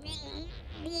everything.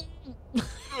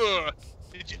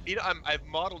 you know, I've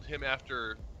modeled him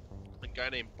after a guy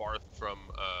named Barth from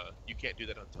You Can't Do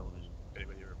That on Television. If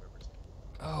anybody remembers.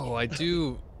 Oh, I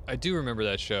do remember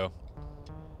that show.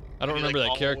 I don't He, remember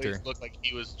like, that character. always looked like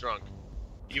he was drunk,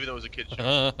 even though it was a kid's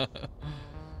show.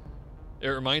 It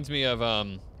reminds me of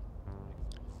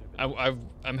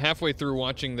I'm halfway through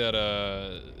watching that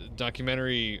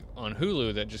documentary on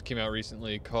Hulu that just came out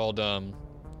recently called Too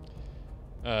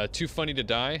Funny to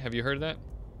Die. Have you heard of that?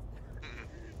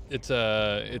 It's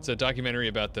a documentary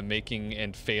about the making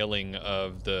and failing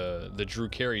of the Drew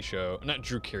Carey show. Not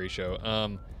Drew Carey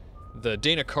show. The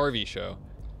Dana Carvey show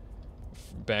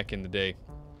back in the day.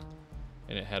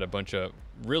 And it had a bunch of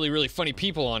really funny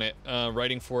people on it,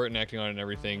 writing for it and acting on it and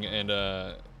everything.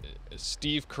 And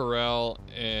Steve Carell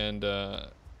and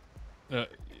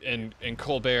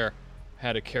Colbert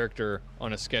had a character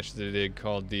on a sketch that they did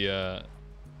called the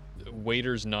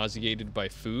Waiters Nauseated by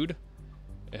Food.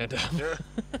 And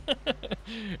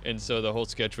and so the whole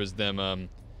sketch was them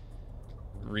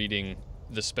reading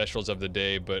the specials of the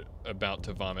day, but about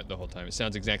to vomit the whole time. It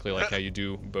sounds exactly like how you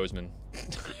do Bozeman.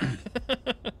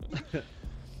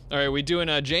 All right, we doing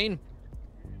Jane?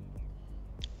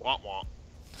 Womp womp.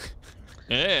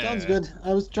 Yeah. Sounds good.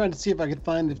 I was trying to see if I could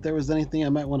find if there was anything I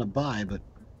might want to buy, but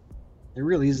there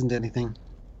really isn't anything.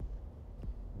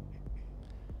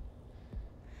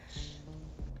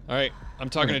 All right, I'm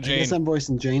talking to I Jane. guess I'm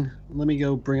voicing Jane. Let me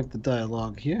go bring up the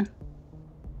dialogue here.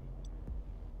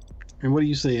 And what are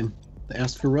you saying? The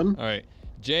ask for run? All right,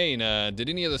 Jane, did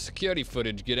any of the security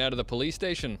footage get out of the police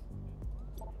station?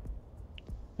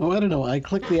 Oh, I don't know. I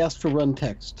clicked the ask for run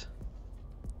text.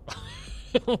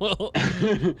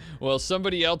 well,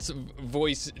 somebody else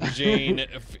voice Jane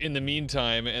in the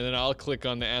meantime, and then I'll click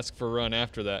on the ask for run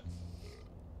after that.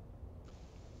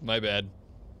 My bad.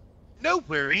 No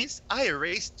worries. I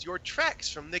erased your tracks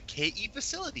from the KE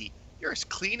facility. You're as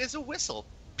clean as a whistle,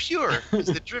 pure as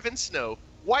the driven snow,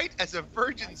 white as a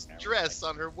virgin's dress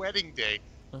on her wedding day.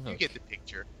 You get the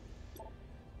picture.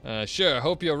 Sure,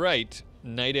 hope you're right.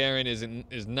 Knight Errant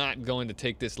is not going to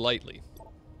take this lightly.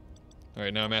 All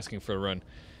right, now I'm asking for a run.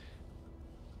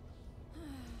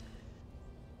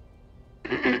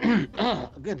 Oh,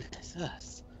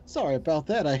 goodness. Sorry about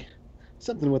that.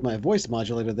 Something with my voice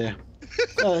modulator there.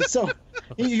 So,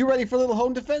 you ready for a little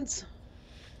home defense?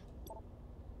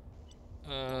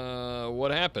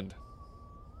 What happened?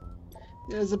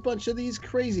 There's a bunch of these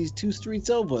crazies 2 streets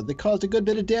over. They caused a good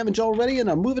bit of damage already and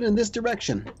are moving in this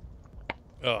direction.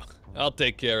 Oh, I'll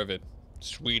take care of it,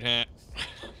 sweetheart.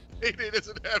 Payday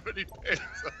doesn't have any pants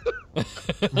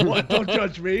on. What? Don't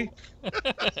judge me.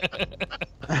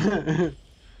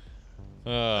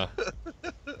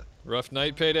 Rough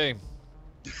night, Payday.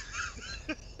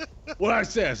 What I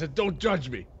said, don't judge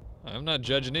me. I'm not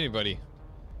judging anybody.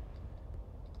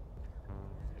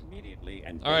 Immediately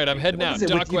and all right, I'm heading out.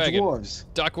 Dock wagon. Dwarves?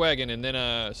 Dock wagon, and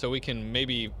then so we can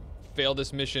maybe fail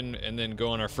this mission and then go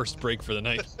on our first break for the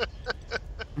night.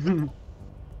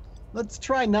 Let's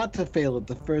try not to fail it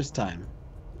the first time.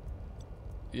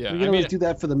 Yeah, we can always do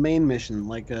that for the main mission,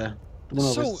 like the one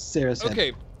over Sarah's head.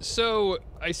 Okay, so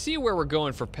I see where we're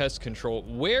going for pest control.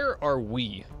 Where are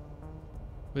we?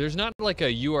 There's not like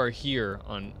a "you are here"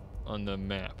 on the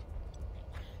map.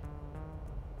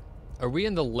 Are we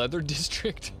in the Leather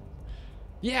District?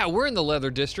 Yeah, we're in the Leather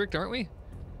District, aren't we?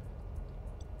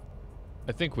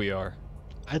 I think we are.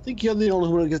 I think you're the only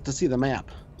one who gets to see the map.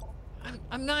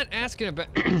 I'm not asking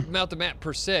about the map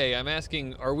per se. I'm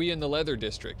asking, are we in the Leather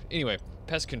District? Anyway,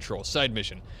 pest control, side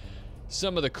mission.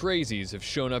 Some of the crazies have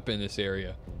shown up in this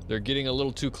area. They're getting a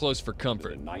little too close for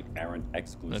comfort. The Knight Errant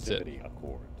exclusivity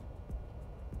accord.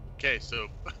 Okay, so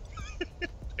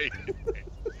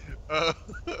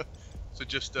so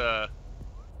just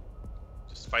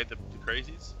fight the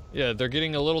crazies. Yeah, they're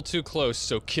getting a little too close,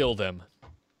 so kill them.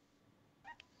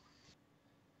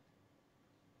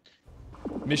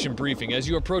 Mission briefing. As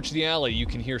you approach the alley, you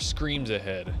can hear screams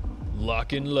ahead.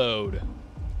 Lock and load.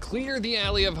 Clear the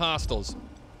alley of hostiles.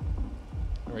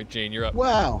 All right, Jane, you're up.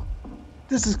 Wow.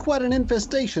 This is quite an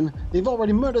infestation. They've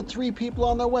already murdered 3 people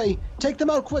on their way. Take them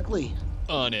out quickly.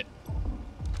 On it.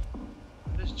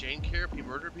 Does Jane care if you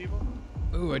murder people?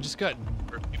 Ooh, I just got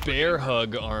bear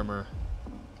hug armor.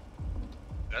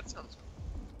 That sounds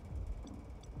cool.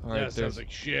 All right, that sounds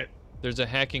like shit. There's a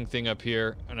hacking thing up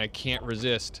here, and I can't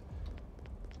resist.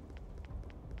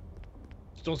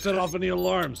 Just don't set off any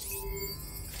alarms.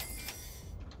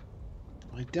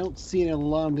 I don't see an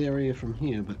alarmed area from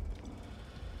here, but...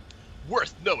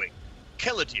 Worth knowing,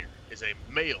 Keladir is a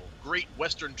male Great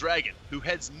Western Dragon who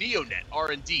heads Neonet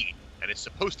R&D and is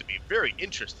supposed to be very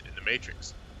interested in the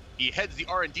Matrix. He heads the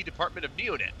R&D department of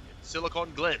Neonet in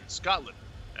Silicon Glen, Scotland,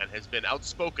 and has been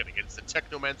outspoken against the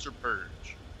Technomancer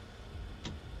Purge.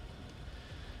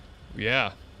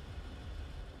 Yeah.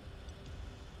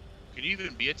 Can you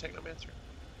even be a Technomancer?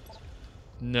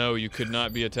 No, you could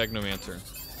not be a Technomancer.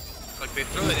 Like, they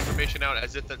throw that information out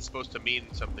as if that's supposed to mean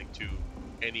something to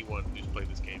anyone who's played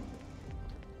this game.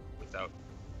 without,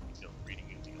 reading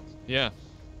anything else. Yeah.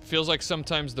 Feels like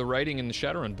sometimes the writing in the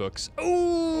Shadowrun books.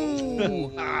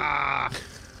 Ooh! Ah!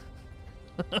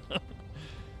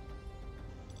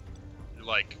 You're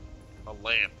like a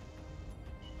lamp.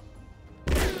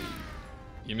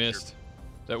 You missed.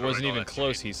 That throwing wasn't all even that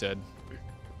close, shade. he said.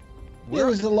 It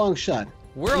was a long shot.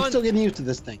 We're I'm on still getting used to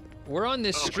this thing. we're on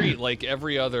this street like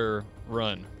every other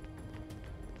run.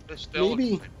 They're still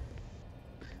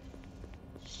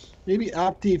Maybe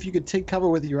Opti, if you could take cover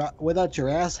without your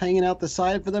ass hanging out the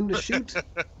side for them to shoot,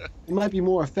 it might be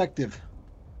more effective.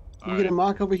 Can you get a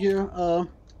mark over here,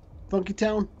 Funky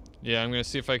Town? Yeah, I'm gonna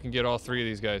see if I can get all three of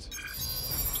these guys.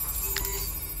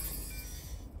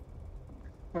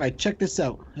 All right, check this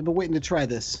out. I've been waiting to try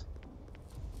this.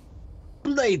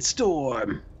 Blade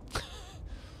Storm.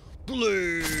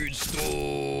 Blade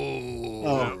Storm.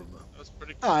 Oh, That was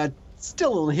pretty cool.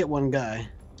 still only hit one guy.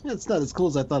 It's not as cool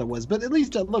as I thought it was, but at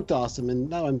least it looked awesome, and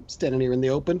now I'm standing here in the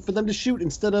open for them to shoot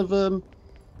instead of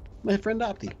my friend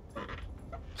Opti.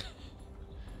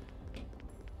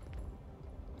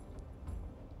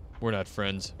 We're not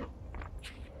friends.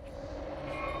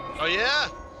 Oh yeah?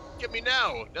 Get me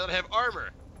now that I have armor.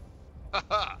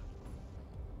 Haha.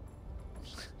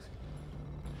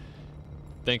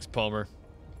 Thanks, Palmer.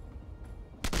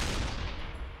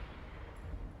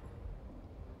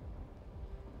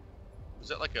 Was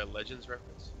that like a Legends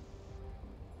reference?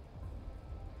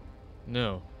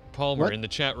 No. Palmer What? in the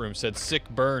chat room said, "Sick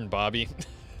burn, Bobby."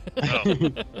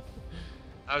 Oh.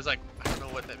 I was like, I don't know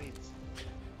what that means.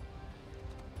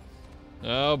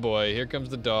 Oh boy, here comes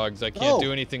the dogs. I can't Oh.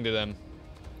 do anything to them.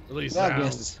 Release Dog sound.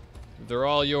 messes. They're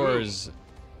all yours.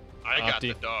 I got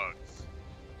the Opti. dogs.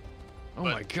 Oh But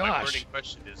my My gosh. burning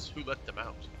question is, who let them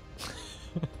out?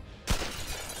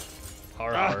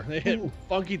 Har Ah, har. they hit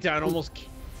Funky Town almost.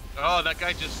 Oh, that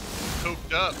guy just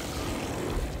coked up.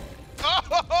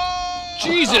 Oh!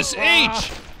 Jesus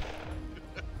H!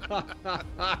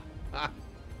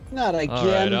 Not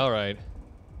again. Alright.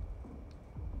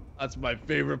 That's my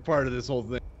favorite part of this whole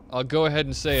thing. I'll go ahead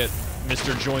and say it,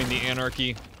 Mr. Join the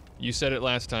Anarchy. You said it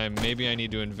last time. Maybe I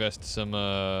need to invest some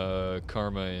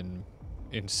karma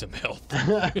in some health.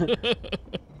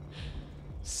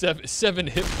 Seven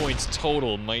hit points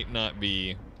total might not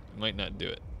do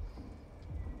it.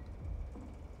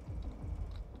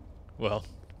 Well,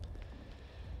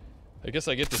 I guess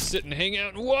I get to sit and hang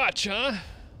out and watch, huh?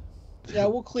 Yeah,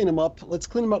 we'll clean them up. Let's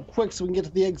clean them up quick so we can get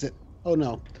to the exit. Oh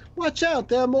no. Watch out,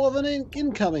 there are more than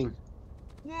incoming.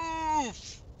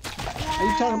 Woof! Are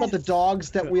you talking about the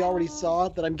dogs that we already saw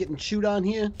that I'm getting chewed on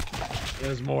here?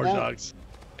 There's more Yeah. dogs.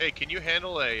 Hey, can you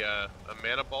handle a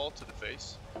mana ball to the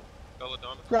face,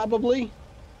 Belladonna? Probably.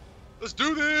 Let's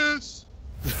do this!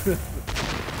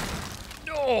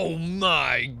 Oh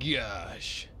my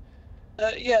gosh.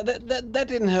 Yeah, that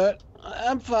didn't hurt.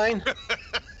 I'm fine.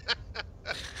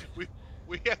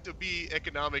 we have to be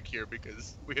economic here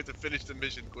because we have to finish the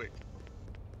mission quick.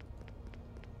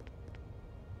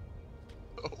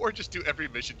 Or just do every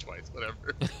mission twice,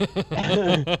 whatever.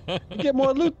 You get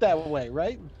more loot that way,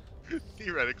 right?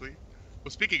 Theoretically. Well,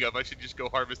 speaking of, I should just go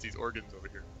harvest these organs over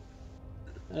here.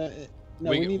 No,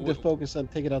 we need to focus on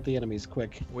taking out the enemies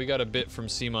quick. We got a bit from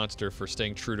Sea Monster for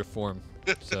staying true to form.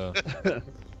 So,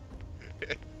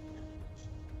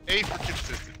 A for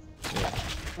consistency. yeah.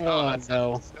 Oh, that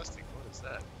no. sounds disgusting. What is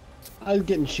that? I was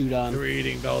getting chewed on. You're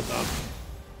eating Belladonna.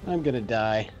 I'm gonna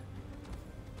die.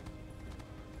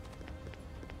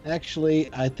 Actually,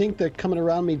 I think they're coming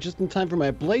around me just in time for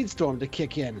my Blade Storm to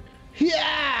kick in.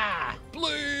 Yeah!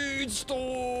 Blade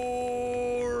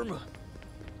Storm!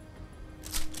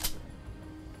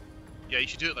 Yeah, you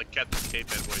should do it like Captain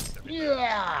Caveman voice. Every time.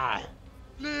 Yeah!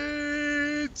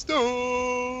 Blade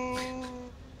Storm!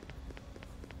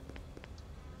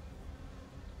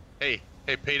 Hey,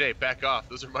 Payday, back off.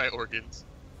 Those are my organs.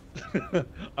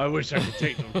 I wish I could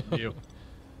take them from you.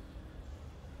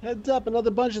 Heads up,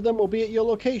 another bunch of them will be at your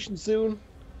location soon.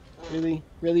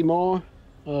 Really more?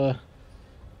 Well,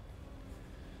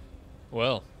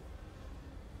 Well,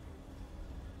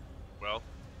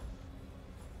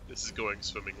 this is going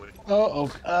swimmingly.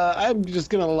 I'm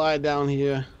just gonna lie down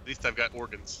here. At least I've got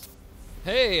organs.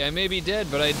 hey, I may be dead,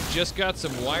 but I just got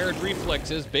some wired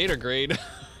reflexes, beta grade.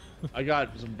 I got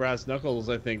some brass knuckles,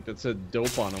 I think, that said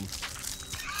dope on them.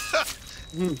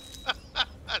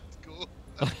 That's cool.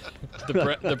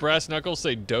 The brass knuckles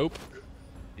say dope.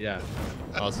 Yeah.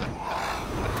 Awesome.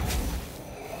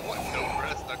 What? No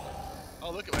brass knuckles.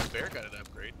 Oh, look at my bear got an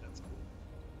upgrade. That's cool.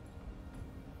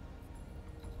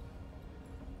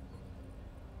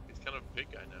 He's kind of a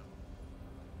big guy now.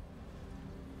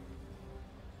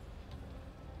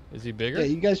 Is he bigger? Yeah,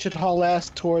 you guys should haul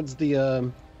ass towards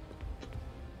the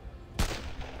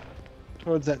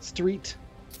towards that street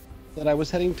that I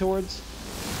was heading towards.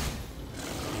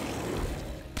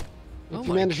 Oh If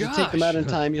you my manage to take them out in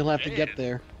gosh. time, you'll have to Man. get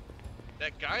there.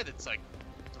 That guy that's like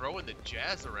throwing the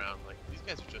jazz around, like these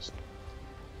guys are just.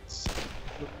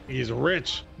 He's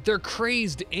rich. They're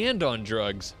crazed and on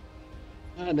drugs.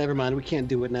 Never mind, we can't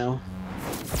do it now.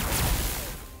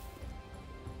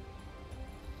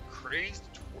 Crazed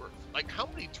dwarf. Like, how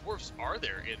many dwarfs are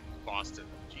there in Boston?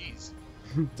 Jeez.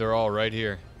 They're all right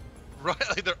here. Right,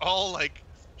 like they're all like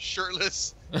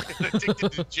shirtless and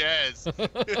addicted to jazz.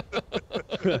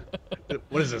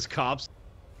 What is this, cops?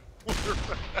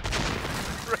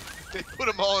 They put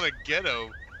them all in a ghetto.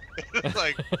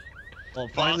 Like, Well,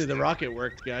 finally the Boston. rocket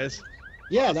worked, guys.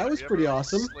 Yeah, that was you pretty ever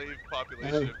awesome. Slave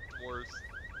population of dwarves.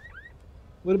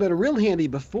 Would have been real handy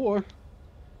before.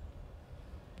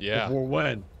 Yeah. Before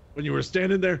when? When you were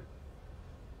standing there?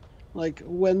 Like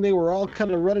when they were all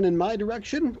kind of running in my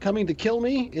direction, coming to kill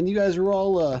me, and you guys were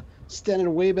all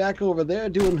standing way back over there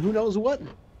doing who knows what.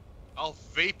 I'll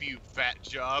vape you, fat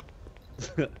job.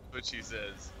 What she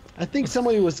says. I think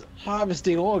somebody was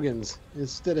harvesting organs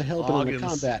instead of helping in the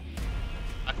Organs. combat.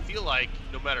 I feel like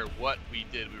no matter what we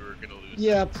did, we were gonna lose.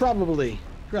 Yeah, probably.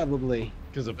 Probably.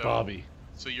 Because of No. Bobby.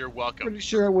 So you're welcome. Pretty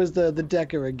sure it was the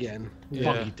Decker again.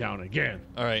 Yeah. Funky Town again.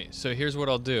 All right, so here's what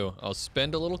I'll do. I'll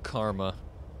spend a little karma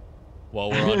while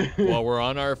we're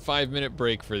on our 5-minute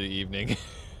break for the evening.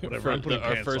 Whatever, for I'm putting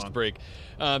our pants first on. break.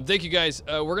 Thank you guys.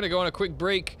 We're gonna go on a quick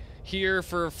break here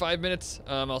for 5 minutes.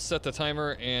 I'll set the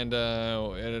timer and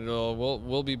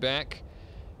we'll be back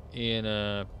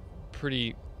in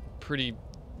pretty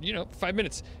 5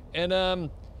 minutes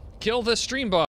and kill the stream bot.